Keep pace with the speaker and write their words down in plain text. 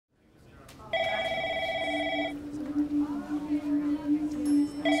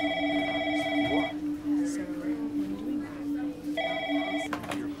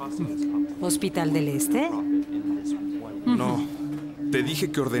Hospital del Este? No. Te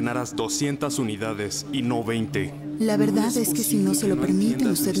dije que ordenaras 200 unidades y no 20. La verdad es que si no se lo permiten,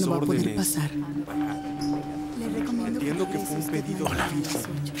 usted no va a poder pasar. Entiendo que fue un pedido. Hola.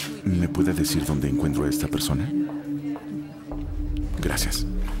 ¿Me puede decir dónde encuentro a esta persona? Gracias.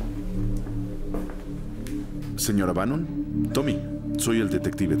 Señora Bannon, Tommy, soy el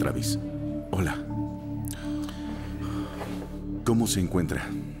detective Travis. Hola. ¿Cómo se encuentra?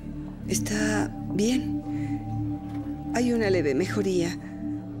 Está bien. Hay una leve mejoría.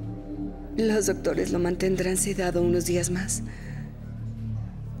 Los doctores lo mantendrán sedado unos días más.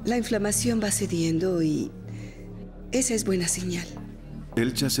 La inflamación va cediendo y esa es buena señal.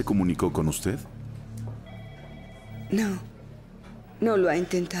 ¿Él ya se comunicó con usted? No lo ha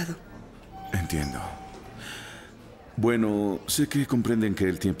intentado. Entiendo. Bueno, sé que comprenden que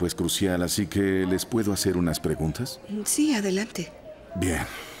el tiempo es crucial, así que ¿les puedo hacer unas preguntas? Sí, adelante. Bien.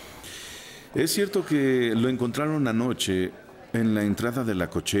 ¿Es cierto que lo encontraron anoche en la entrada de la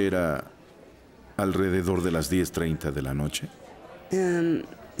cochera alrededor de las 10:30 de la noche?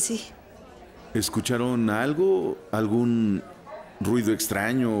 Sí. ¿Escucharon algo? ¿Algún ruido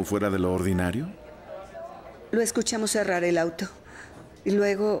extraño o fuera de lo ordinario? Lo escuchamos cerrar el auto. Y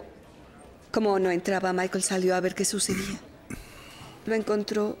luego, como no entraba, Michael salió a ver qué sucedía. Lo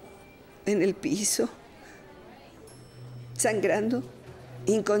encontró en el piso, sangrando,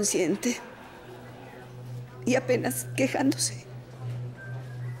 inconsciente y apenas quejándose.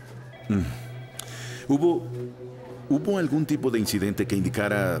 ¿Hubo algún tipo de incidente que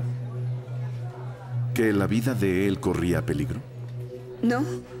indicara que la vida de él corría peligro?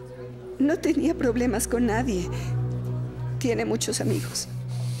 No tenía problemas con nadie. Tiene muchos amigos.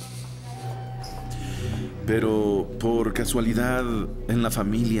 Pero, por casualidad, ¿en la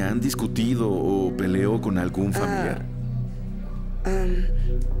familia han discutido o peleó con algún familiar?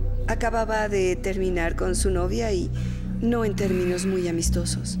 Acababa de terminar con su novia y no en términos muy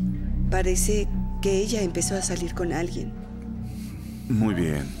amistosos. Parece que ella empezó a salir con alguien. Muy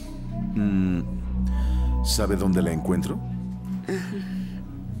bien. ¿Sabe dónde la encuentro?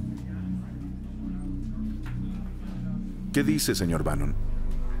 ¿Qué dice, señor Bannon?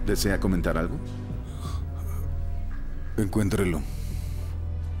 ¿Desea comentar algo? Encuéntrelo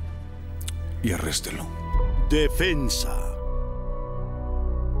y arréstelo. Defensa.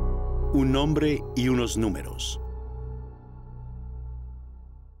 Un nombre y unos números.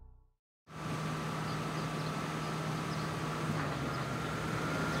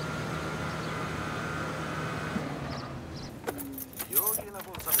 Y hoy en la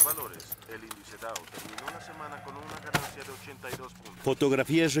bolsa de valores, el índice Dow terminó la semana con una ganancia de 82 puntos.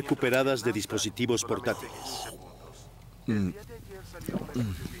 Fotografías recuperadas de dispositivos portátiles.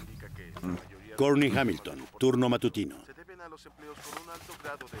 Courtney Hamilton, turno matutino. Se deben a los empleos con un alto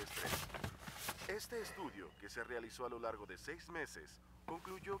grado de estrés. Este estudio, que se realizó a lo largo de 6 meses,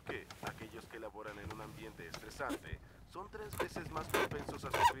 concluyó que aquellos que laboran en un ambiente estresante son 3 veces más propensos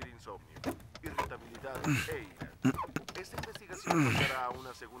a sufrir insomnio, irritabilidad e ira. Esta investigación pasará a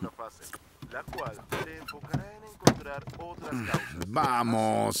una segunda fase, la cual se enfocará en encontrar otras causas.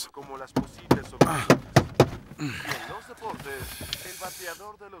 ¡Vamos! Como las posibles soluciones. Y en los deportes, el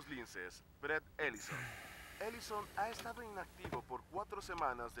bateador de los Linces, Brett Ellison. Ellison ha estado inactivo por 4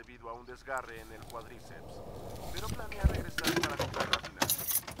 semanas debido a un desgarre en el cuádriceps, pero planea regresar para jugar la final.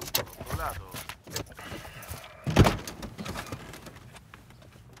 Por otro lado,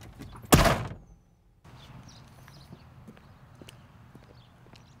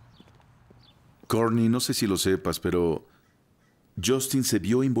 Courtney, no sé si lo sepas, pero Justin se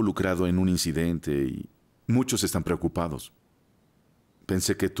vio involucrado en un incidente y muchos están preocupados.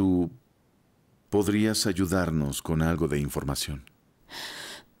 Pensé que tú podrías ayudarnos con algo de información.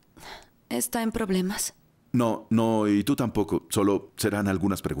 ¿Está en problemas? No, y tú tampoco. Solo serán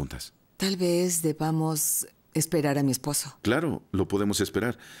algunas preguntas. Tal vez debamos esperar a mi esposo. Claro, lo podemos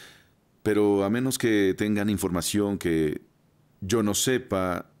esperar. Pero a menos que tengan información que yo no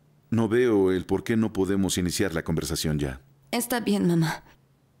sepa, no veo el por qué no podemos iniciar la conversación ya. Está bien, mamá.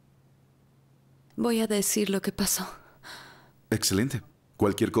 Voy a decir lo que pasó. Excelente.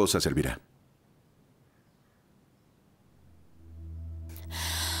 Cualquier cosa servirá.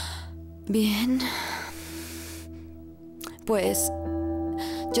 Bien. Pues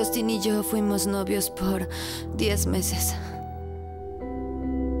Justin y yo fuimos novios por 10 meses.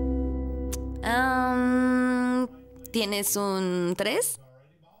 ¿Tienes un 3?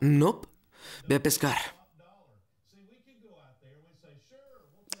 Nope. Ve a pescar.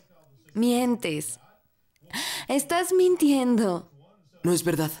 Mientes. Estás mintiendo. No es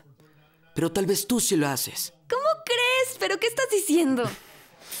verdad. Pero tal vez tú sí lo haces. ¿Cómo crees? ¿Pero qué estás diciendo?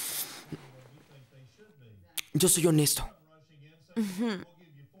 Yo soy honesto.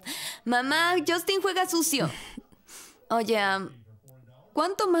 Mamá, Justin juega sucio. Oye,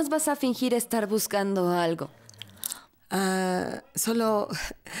 ¿cuánto más vas a fingir estar buscando algo? Solo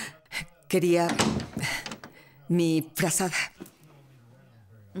quería mi frazada.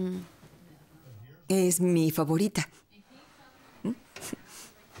 Es mi favorita.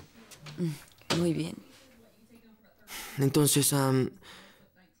 Muy bien. Entonces,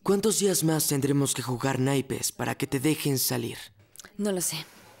 ¿cuántos días más tendremos que jugar naipes para que te dejen salir? No lo sé.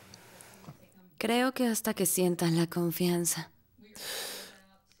 Creo que hasta que sientan la confianza.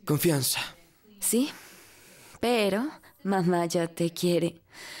 Confianza. Sí, pero mamá ya te quiere.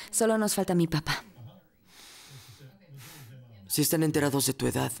 Solo nos falta mi papá. Sí están enterados de tu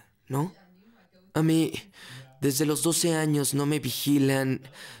edad, ¿no? A mí, desde los 12 años no me vigilan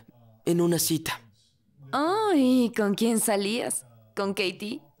en una cita. Oh, ¿y con quién salías? ¿Con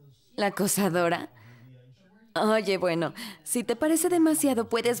Katie? ¿La acosadora? Oye, bueno, si te parece demasiado,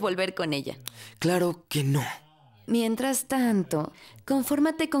 puedes volver con ella. Claro que no. Mientras tanto,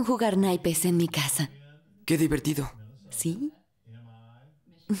 confórmate con jugar naipes en mi casa. Qué divertido. ¿Sí?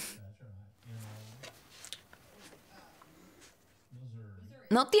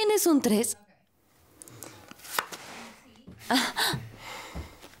 ¿No tienes un 3?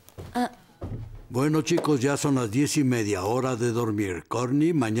 Bueno, chicos, ya son las 10:30, hora de dormir.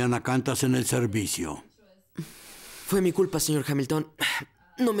 Courtney, mañana cantas en el servicio. Fue mi culpa, señor Hamilton.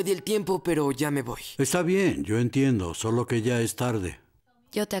 No me di el tiempo, pero ya me voy. Está bien, yo entiendo, solo que ya es tarde.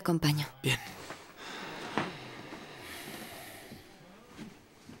 Yo te acompaño. Bien.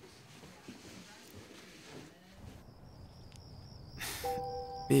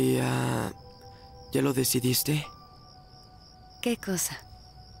 ¿Y ya lo decidiste? ¿Qué cosa?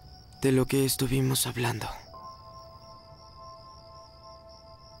 De lo que estuvimos hablando.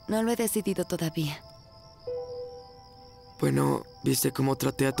 No lo he decidido todavía. Bueno, ¿viste cómo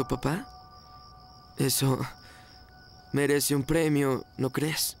traté a tu papá? Eso merece un premio, ¿no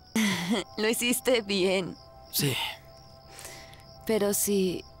crees? Lo hiciste bien. Sí. Pero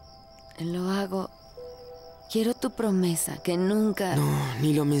si lo hago, quiero tu promesa que nunca... No,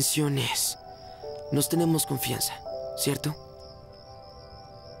 ni lo menciones. Nos tenemos confianza, ¿cierto?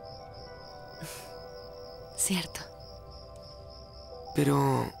 Cierto.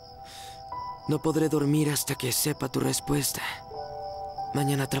 Pero no podré dormir hasta que sepa tu respuesta.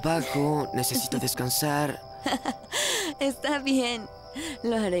 Mañana trabajo, necesito descansar. Está bien.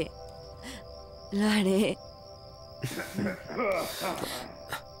 Lo haré. Lo haré.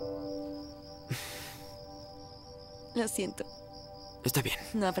 Lo siento. Está bien.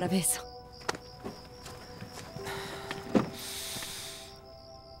 No habrá beso.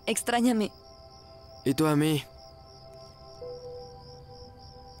 Extrañame. ¿Y tú a mí?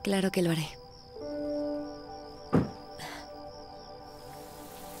 Claro que lo haré.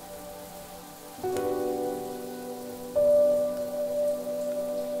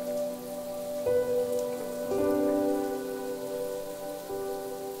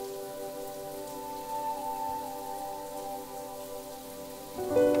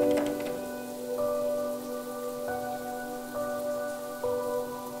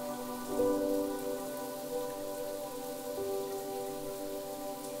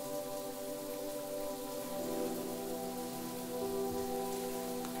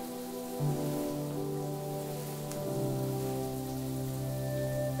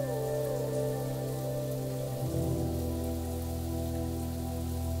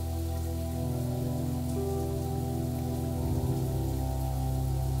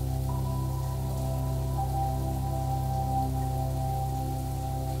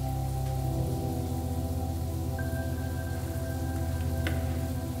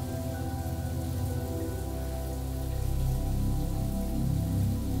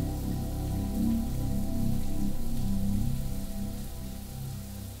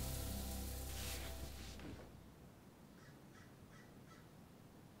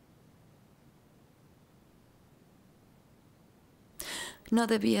 No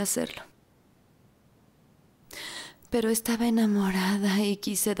debía hacerlo. Pero estaba enamorada y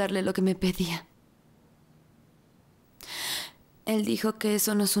quise darle lo que me pedía. Él dijo que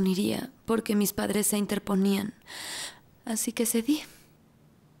eso nos uniría porque mis padres se interponían. Así que cedí.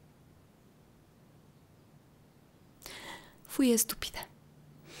 Fui estúpida.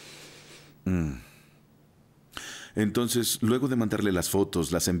 Entonces, luego de mandarle las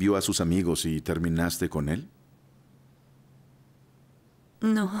fotos, las envió a sus amigos y terminaste con él.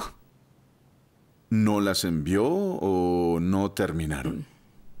 No. ¿No las envió o no terminaron?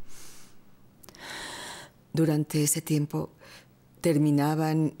 Durante ese tiempo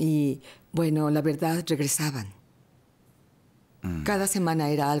terminaban y Bueno, la verdad, regresaban. Cada semana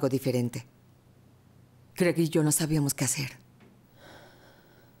era algo diferente. Craig y yo no sabíamos qué hacer.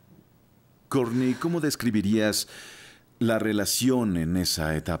 Courtney, ¿cómo describirías la relación en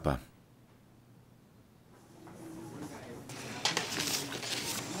esa etapa?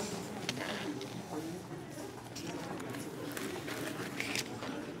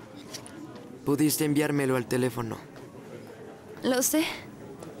 Pudiste enviármelo al teléfono. Lo sé,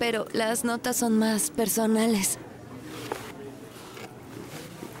 pero las notas son más personales.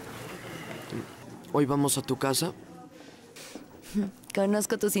 ¿Hoy vamos a tu casa?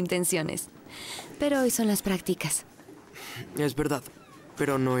 Conozco tus intenciones, pero hoy son las prácticas. Es verdad,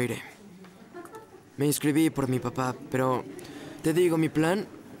 pero no iré. Me inscribí por mi papá, pero te digo mi plan.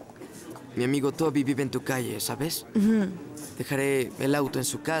 Mi amigo Toby vive en tu calle, ¿sabes? Dejaré el auto en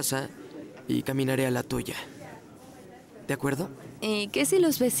su casa y caminaré a la tuya. ¿De acuerdo? ¿Y qué si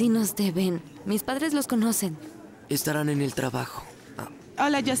los vecinos te ven? Mis padres los conocen. Estarán en el trabajo.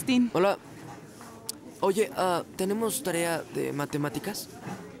 Hola, Justin. Hola. Oye, ¿tenemos tarea de matemáticas?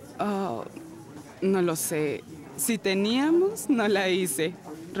 Oh, no lo sé. Si teníamos, no la hice.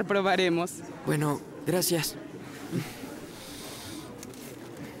 Reprobaremos. Bueno, gracias.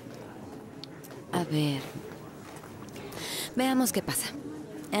 A ver. Veamos qué pasa.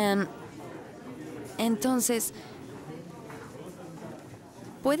 Entonces,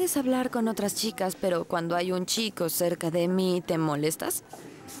 puedes hablar con otras chicas, pero cuando hay un chico cerca de mí, ¿te molestas?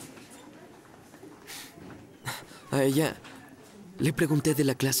 A ella le pregunté de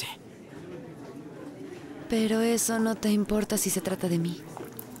la clase. Pero eso no te importa si se trata de mí.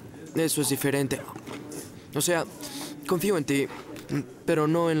 Eso es diferente. O sea, confío en ti, pero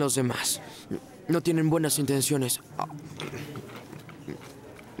no en los demás. No tienen buenas intenciones.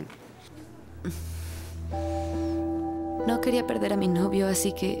 No quería perder a mi novio,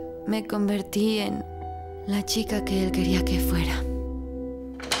 así que me convertí en la chica que él quería que fuera.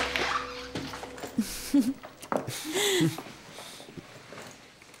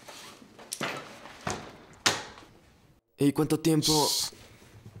 ¿Y cuánto tiempo?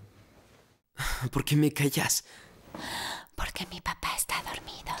 ¿Por qué me callas? Porque mi papá está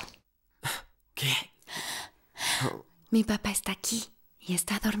dormido. ¿Qué? Mi papá está aquí y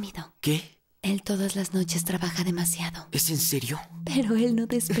está dormido. ¿Qué? Él todas las noches trabaja demasiado. ¿Es en serio? Pero él no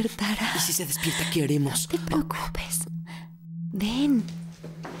despertará. ¿Y si se despierta, qué haremos? No te preocupes. Ven.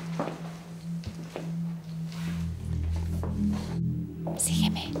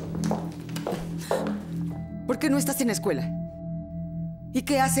 Sígueme. ¿Por qué no estás en la escuela? ¿Y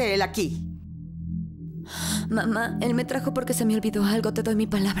qué hace él aquí? Mamá, él me trajo porque se me olvidó algo. Te doy mi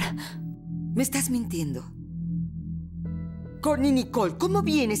palabra. Me estás mintiendo. Courtney Nicole, ¿cómo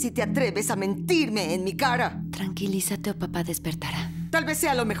vienes y te atreves a mentirme en mi cara? Tranquilízate o papá despertará. Tal vez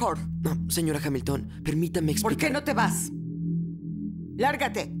sea lo mejor. No, señora Hamilton, permítame explicar. ¿Por qué no te vas?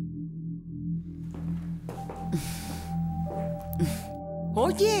 ¡Lárgate!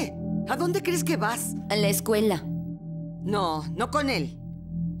 Oye, ¿a dónde crees que vas? A la escuela. No, no con él.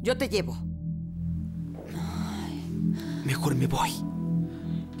 Yo te llevo. Mejor me voy.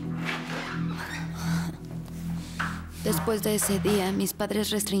 Después de ese día, mis padres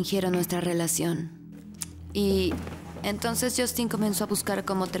restringieron nuestra relación. Y entonces Justin comenzó a buscar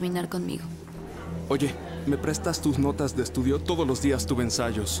cómo terminar conmigo. Oye, ¿me prestas tus notas de estudio? Todos los días tuve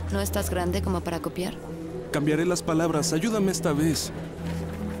ensayos. ¿No estás grande como para copiar? Cambiaré las palabras. Ayúdame esta vez.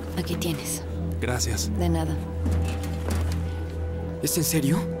 Aquí tienes. Gracias. De nada. ¿Es en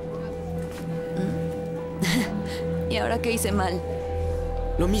serio? ¿Y ahora qué hice mal?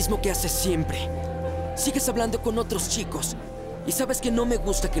 Lo mismo que haces siempre. Sigues hablando con otros chicos. Y sabes que no me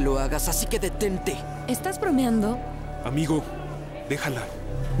gusta que lo hagas, así que detente. ¿Estás bromeando? Amigo, déjala.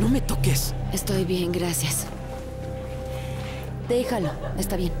 No me toques. Estoy bien, gracias. Déjalo,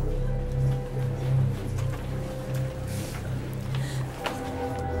 está bien.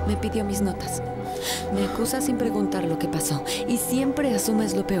 Me pidió mis notas. Me acusa sin preguntar lo que pasó. Y siempre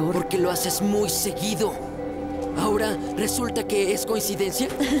asumes lo peor. Porque lo haces muy seguido. Ahora, ¿resulta que es coincidencia?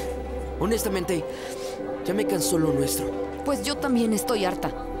 Honestamente, ya me cansó lo nuestro. Pues yo también estoy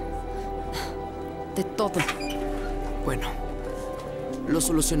harta. De todo. Bueno, lo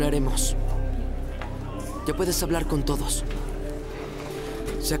solucionaremos. Ya puedes hablar con todos.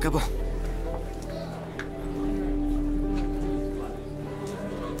 Se acabó.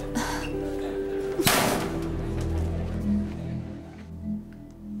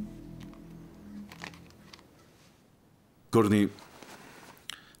 Courtney,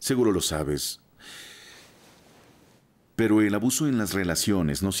 seguro lo sabes, pero el abuso en las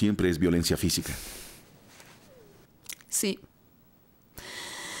relaciones no siempre es violencia física. Sí.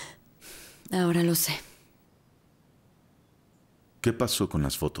 Ahora lo sé. ¿Qué pasó con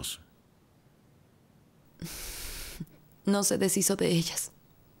las fotos? No se deshizo de ellas.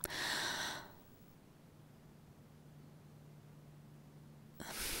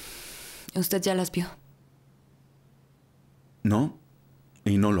 ¿Usted ya las vio? No,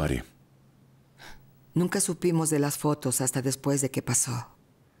 y no lo haré. Nunca supimos de las fotos hasta después de que pasó.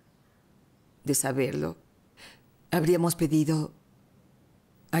 De saberlo, habríamos pedido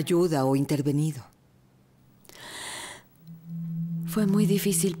ayuda o intervenido. Fue muy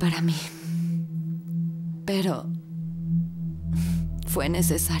difícil para mí, pero fue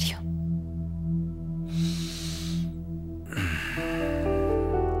necesario.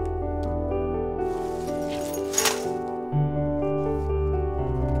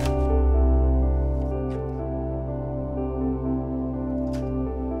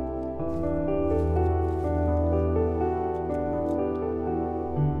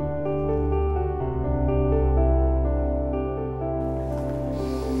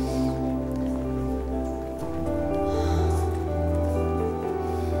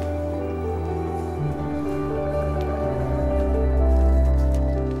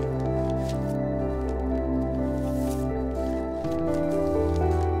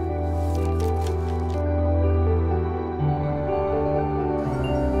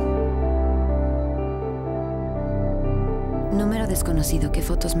 Número desconocido. ¿Qué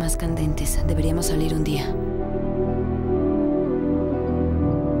fotos más candentes? Deberíamos salir un día.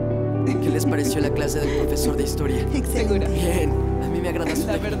 ¿Qué les pareció la clase del profesor de historia? Segura. Bien, a mí me agrada su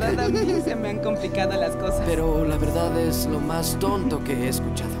La técnica. verdad, a mí se me han complicado las cosas. Pero la verdad es lo más tonto que he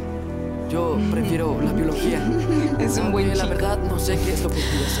escuchado. Yo prefiero la biología. Es un buen Aunque la chico. verdad no sé qué es lo que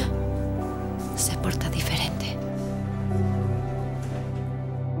quiere hacer. Se porta diferente.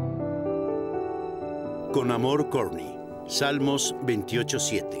 Con amor, Courtney. Salmos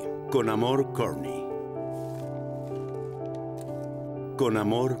 28:7. Con amor, Courtney. Con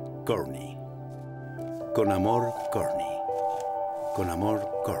amor, Courtney. Con amor, Courtney. Con amor,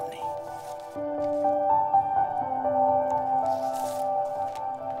 Courtney.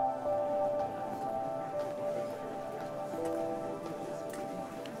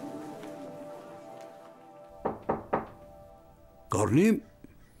 ¿Courtney?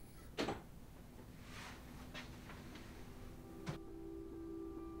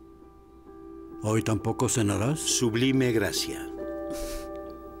 ¿Hoy tampoco cenarás? Sublime gracia.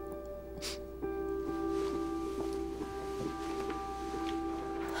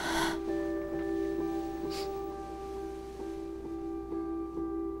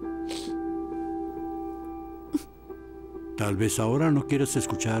 Tal vez ahora no quieras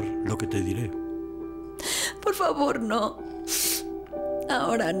escuchar lo que te diré. Por favor, no.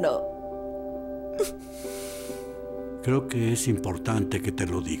 Ahora no. Creo que es importante que te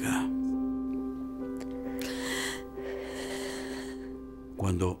lo diga.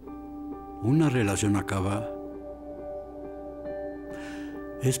 Cuando una relación acaba,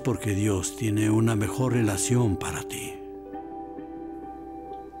 es porque Dios tiene una mejor relación para ti.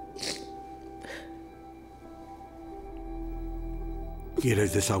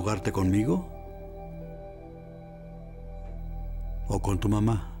 ¿Quieres desahogarte conmigo? ¿O con tu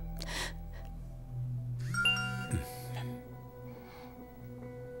mamá?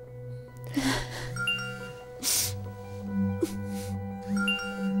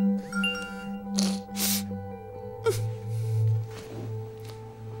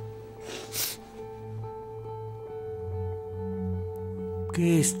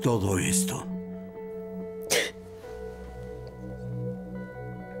 ¿Qué es todo esto?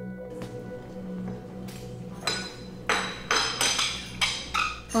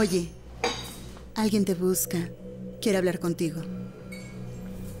 Oye, alguien te busca. Quiere hablar contigo.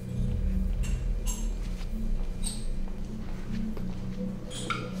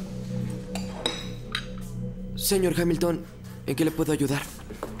 Señor Hamilton, ¿en qué le puedo ayudar?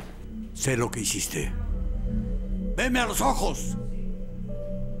 Sé lo que hiciste. ¡Veme a los ojos!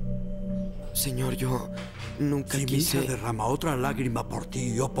 Señor, yo nunca Si mi quise... hija derrama otra lágrima por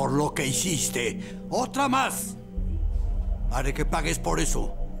ti o por lo que hiciste, ¡otra más! Haré que pagues por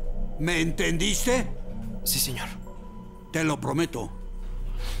eso. ¿Me entendiste? Sí, señor. Te lo prometo.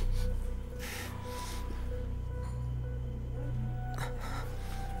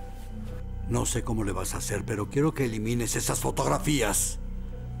 No sé cómo le vas a hacer, pero quiero que elimines esas fotografías.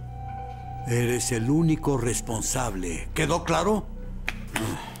 Eres el único responsable. ¿Quedó claro?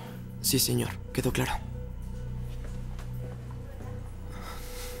 Sí, señor. Quedó claro.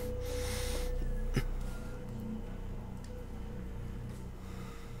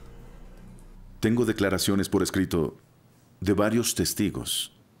 Tengo declaraciones por escrito de varios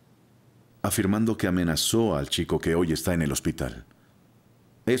testigos. afirmando que amenazó al chico que hoy está en el hospital.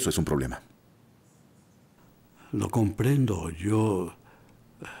 Eso es un problema. Lo comprendo. Yo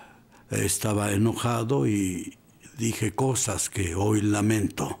estaba enojado y dije cosas que hoy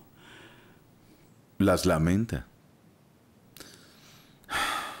lamento. ¿Las lamenta?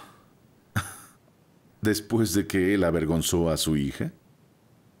 ¿Después de que él avergonzó a su hija?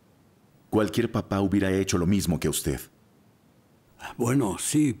 Cualquier papá hubiera hecho lo mismo que usted. Bueno,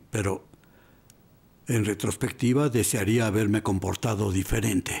 sí, pero en retrospectiva desearía haberme comportado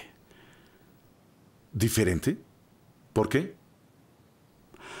diferente. ¿Diferente? ¿Por qué?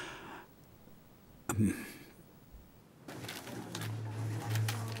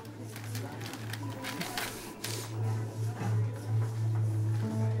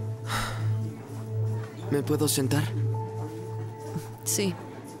 ¿Me puedo sentar? Sí.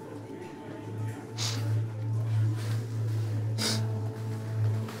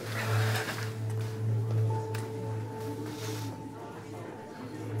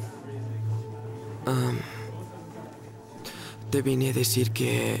 Te vine a decir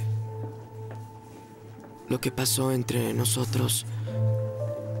que lo que pasó entre nosotros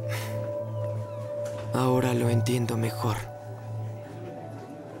ahora lo entiendo mejor.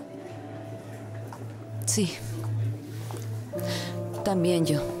 Sí. También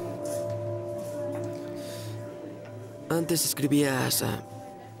yo. Antes escribías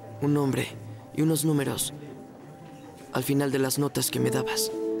un nombre y unos números al final de las notas que me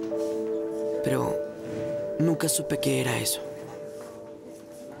dabas. Pero nunca supe qué era eso.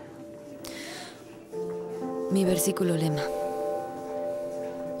 Mi versículo lema.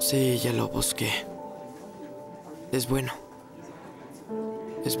 Sí, ya lo busqué. Es bueno.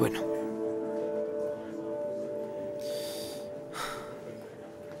 Es bueno.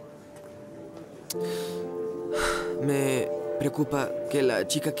 Me preocupa que la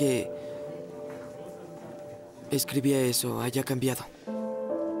chica que escribía eso haya cambiado.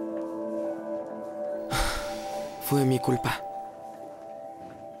 Fue mi culpa.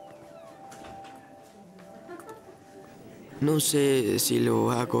 No sé si lo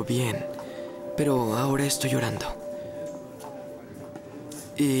hago bien, pero ahora estoy llorando.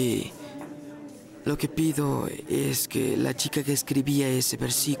 Y lo que pido es que la chica que escribía ese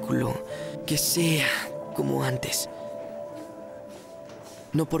versículo, que sea como antes.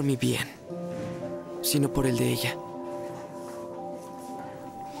 No por mi bien, sino por el de ella.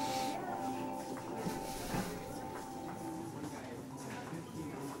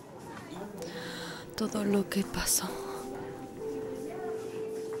 Todo lo que pasó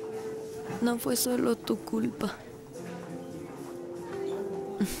no fue solo tu culpa.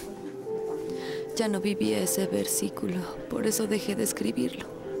 Ya no vivía ese versículo, por eso dejé de escribirlo.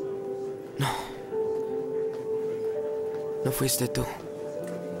 No fuiste tú.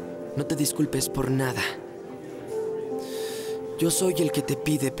 No te disculpes por nada. Yo soy el que te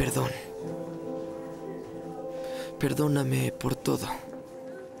pide perdón. Perdóname por todo.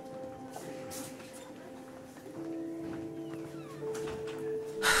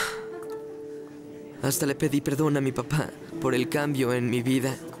 Hasta le pedí perdón a mi papá por el cambio en mi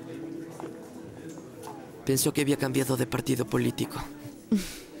vida. Pensó que había cambiado de partido político.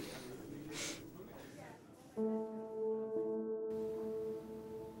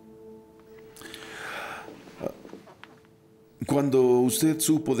 Cuando usted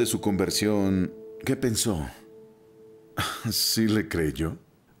supo de su conversión, ¿qué pensó? ¿Sí le creyó?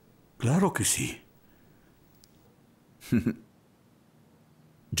 Claro que sí.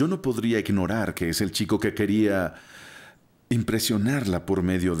 Yo no podría ignorar que es el chico que quería impresionarla por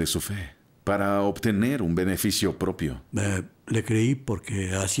medio de su fe, para obtener un beneficio propio. Le creí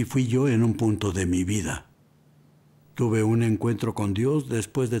porque así fui yo en un punto de mi vida. Tuve un encuentro con Dios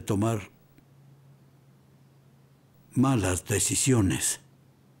después de tomar malas decisiones.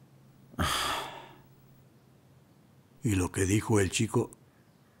 Y lo que dijo el chico,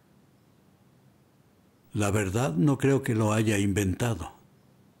 la verdad no creo que lo haya inventado.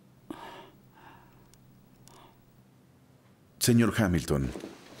 Señor Hamilton,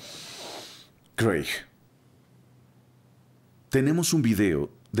 Craig, tenemos un video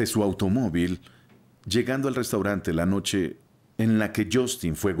de su automóvil llegando al restaurante la noche en la que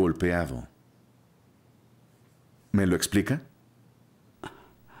Justin fue golpeado. ¿Me lo explica?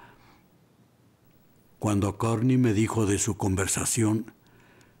 Cuando Courtney me dijo de su conversación,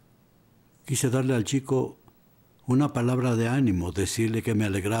 quise darle al chico una palabra de ánimo, decirle que me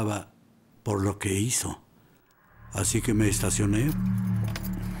alegraba por lo que hizo. Así que me estacioné.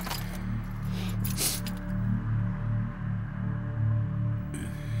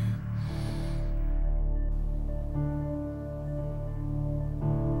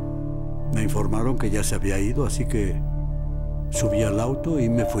 Me informaron que ya se había ido, así que subí al auto y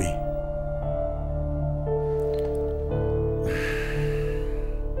me fui.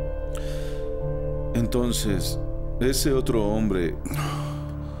 Entonces, ese otro hombre...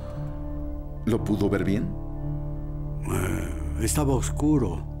 ¿lo pudo ver bien? Estaba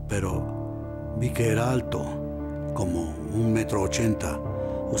oscuro, pero vi que era alto, como 1,80 m.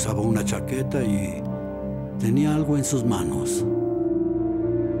 Usaba una chaqueta y tenía algo en sus manos.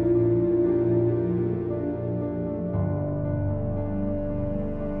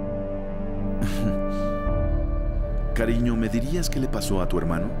 Cariño, ¿me dirías qué le pasó a tu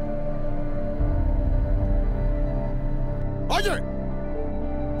hermano? ¡Oye!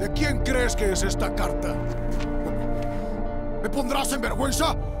 ¿De quién crees que es esta carta? ¿Me pondrás en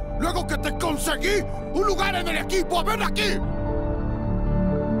vergüenza luego que te conseguí un lugar en el equipo? ¡Ven aquí!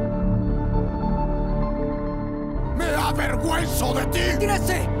 ¡Me avergüenzo de ti!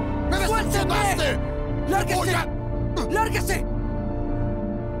 ¡Tírese! ¡Me decepcionaste! ¡Lárguese! ¡Lárguese!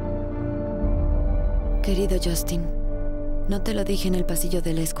 Querido Justin, no te lo dije en el pasillo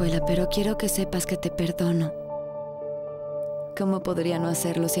de la escuela, pero quiero que sepas que te perdono. ¿Cómo podría no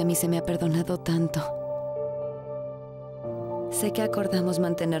hacerlo si a mí se me ha perdonado tanto? Sé que acordamos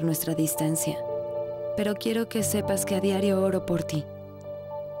mantener nuestra distancia, pero quiero que sepas que a diario oro por ti.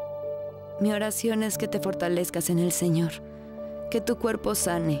 Mi oración es que te fortalezcas en el Señor, que tu cuerpo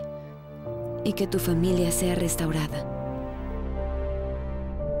sane y que tu familia sea restaurada.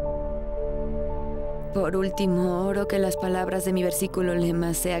 Por último, oro que las palabras de mi versículo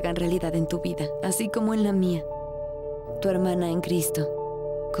lema se hagan realidad en tu vida, así como en la mía. Tu hermana en Cristo,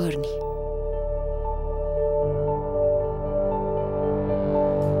 Courtney.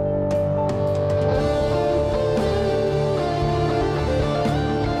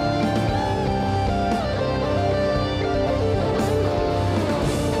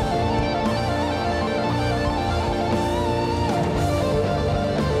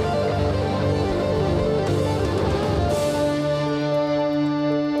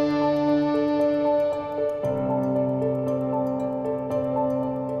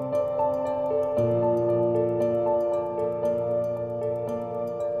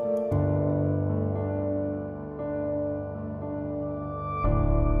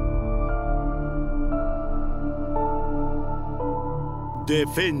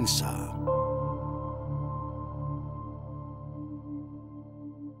 Defensa.